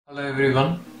Hello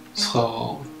everyone.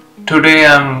 So today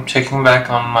I'm checking back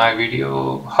on my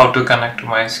video how to connect to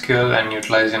MySQL and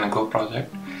utilize in a Go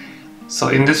project. So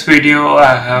in this video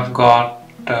I have got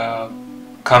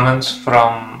comments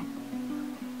from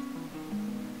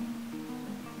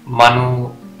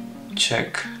Manu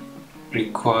check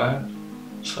require.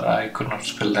 So I could not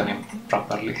spell the name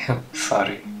properly.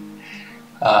 Sorry.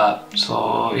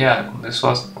 So yeah,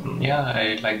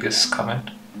 I like this comment,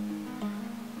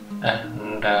 and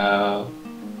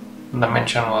the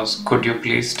mention was, could you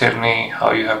please tell me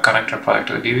how you have connected product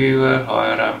to DBeaver,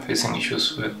 or I'm facing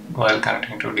issues with while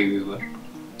connecting to DBeaver.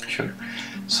 Sure.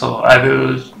 So I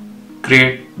will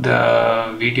create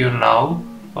the video now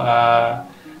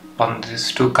on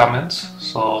these two comments.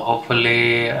 So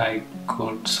hopefully I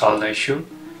could solve the issue.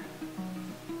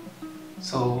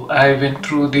 So I went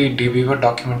through the DBeaver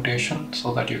documentation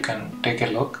so that you can take a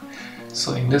look.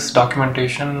 So in this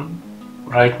documentation,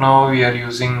 right now we are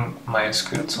using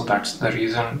MySQL, so that's the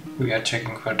reason we are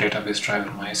checking for database driver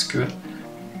MySQL.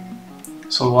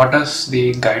 So what does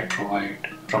the guide provide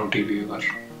from DBeaver?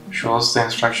 Shows the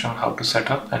instruction how to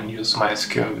set up and use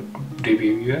MySQL with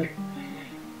DBeaver.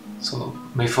 So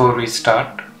before we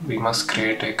start, we must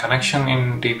create a connection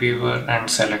in DBeaver and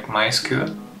select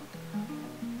MySQL.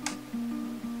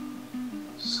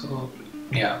 So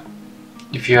yeah,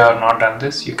 if you have not done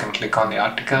this, you can click on the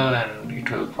article and it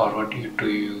will forward you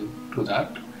to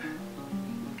that.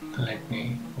 Let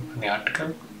me open the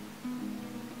article.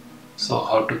 So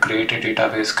how to create a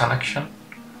database connection.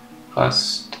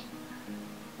 First,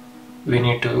 we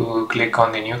need to click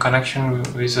on the new connection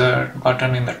wizard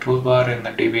button in the toolbar in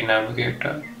the DB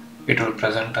navigator. It will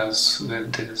present us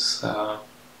with this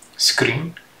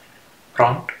screen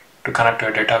prompt to connect to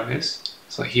a database.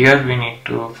 So here we need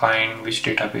to find which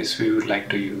database we would like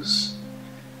to use.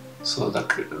 So the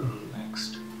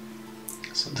next.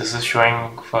 So this is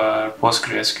showing for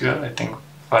PostgreSQL. I think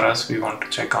for us we want to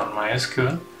check on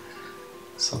MySQL.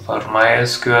 So for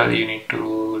MySQL you need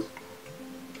to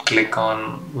click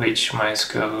on which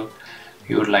MySQL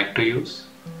you would like to use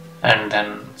and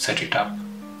then set it up.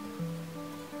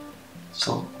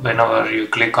 So whenever you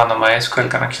click on the MySQL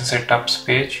connection setups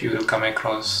page, you will come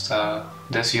across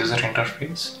this user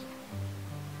interface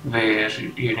where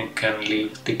you can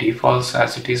leave the defaults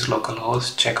as it is,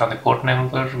 localhost, check on the port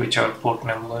number, whichever port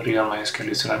number your MySQL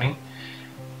is running,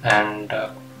 and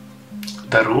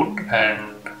the root,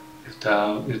 and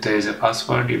if there is a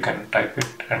password, you can type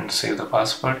it and save the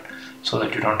password so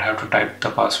that you don't have to type the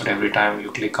password every time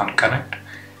you click on connect.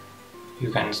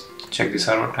 You can check the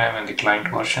server time and the client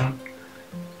version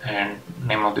and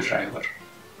name of the driver,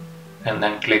 and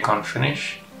then click on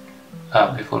finish.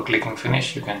 Before clicking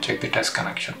finish, you can check the test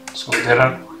connection. So there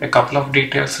are a couple of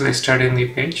details listed in the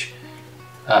page.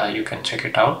 You can check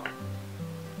it out.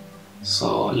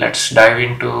 So let's dive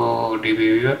into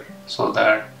DBeaver so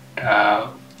that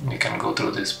we can go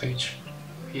through this page.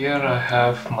 Here I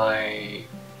have my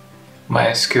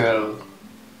MySQL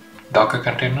Docker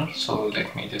container. So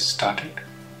let me just start it.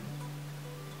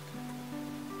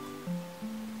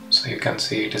 So you can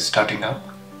see it is starting up.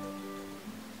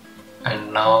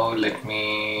 And now let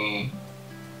me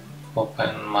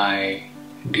open my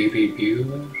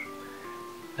DBeaver,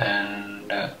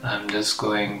 and I'm just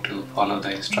going to follow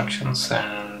the instructions,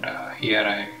 and here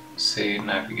I say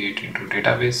navigate into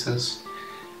databases,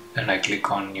 and I click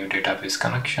on new database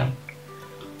connection.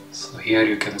 So here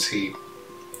you can see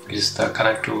is the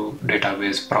connect to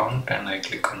database prompt, and I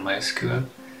click on MySQL,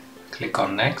 click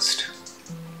on next.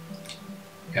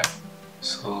 Yeah.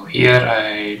 So here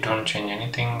I don't change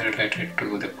anything related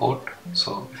to the port.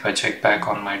 So if I check back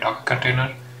on my Docker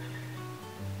container,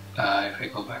 if I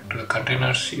go back to the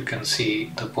containers, you can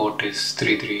see the port is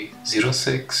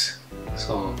 3306.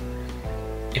 So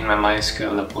in my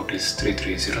MySQL the port is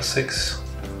 3306,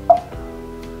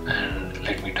 and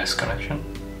let me test connection.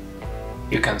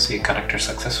 You can see connected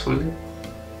successfully.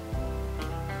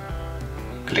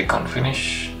 Click on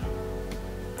finish,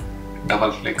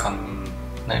 double click on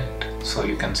net. So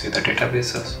you can see the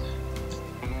databases.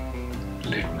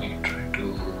 Let me try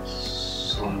to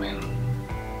zoom in.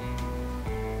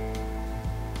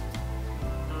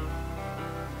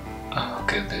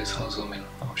 Okay, there is a zoom in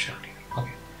option here.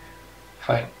 Okay,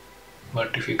 fine.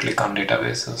 But if you click on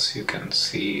databases, you can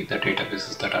see the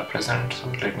databases that are present. So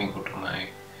let me go to my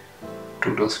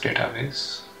to-dos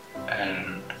database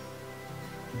and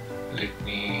let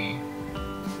me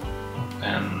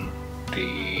open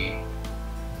the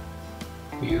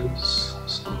views.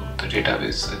 So the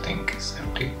database I think is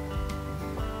empty.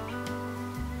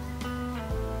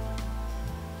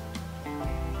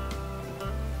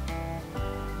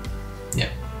 Yeah,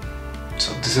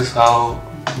 so this is how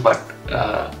But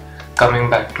coming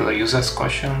back to the user's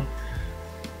question,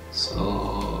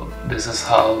 so this is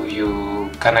how you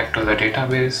connect to the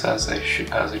database as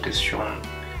it is shown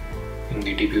in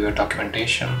the DBeaver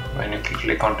documentation. When you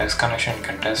click on test connection, you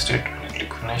can test it. When you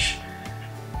click finish,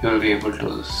 you will be able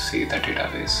to see the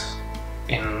database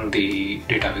in the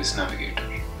database navigator.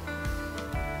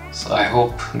 So I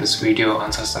hope this video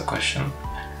answers the question,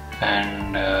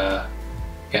 and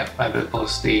yeah, I will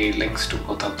post the links to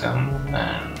both of them,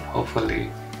 and hopefully,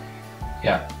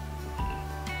 yeah,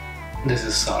 this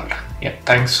is solved. Yeah,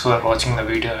 thanks for watching the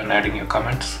video and adding your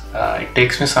comments. It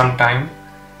takes me some time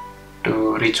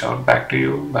to reach out back to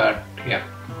you, but yeah,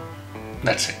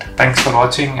 that's it. Thanks for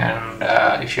watching,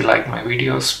 and if you like my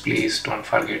videos, please don't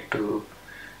forget to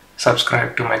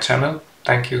subscribe to my channel.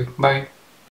 Thank you. Bye.